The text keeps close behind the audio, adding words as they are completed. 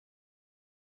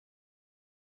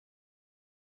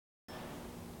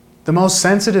The most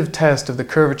sensitive test of the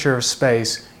curvature of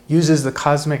space uses the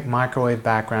cosmic microwave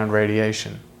background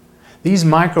radiation. These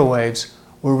microwaves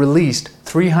were released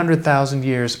 300,000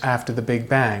 years after the Big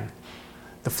Bang.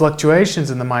 The fluctuations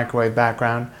in the microwave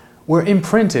background were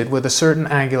imprinted with a certain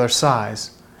angular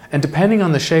size, and depending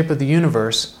on the shape of the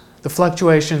universe, the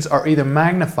fluctuations are either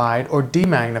magnified or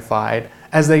demagnified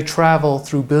as they travel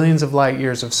through billions of light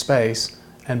years of space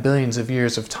and billions of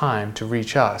years of time to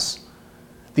reach us.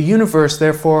 The universe,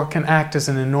 therefore, can act as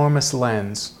an enormous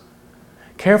lens.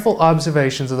 Careful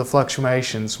observations of the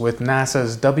fluctuations with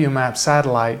NASA's WMAP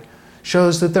satellite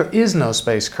shows that there is no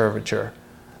space curvature.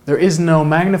 There is no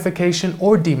magnification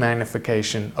or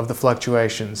demagnification of the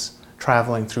fluctuations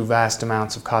traveling through vast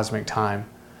amounts of cosmic time.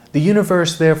 The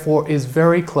universe, therefore, is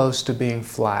very close to being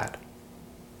flat.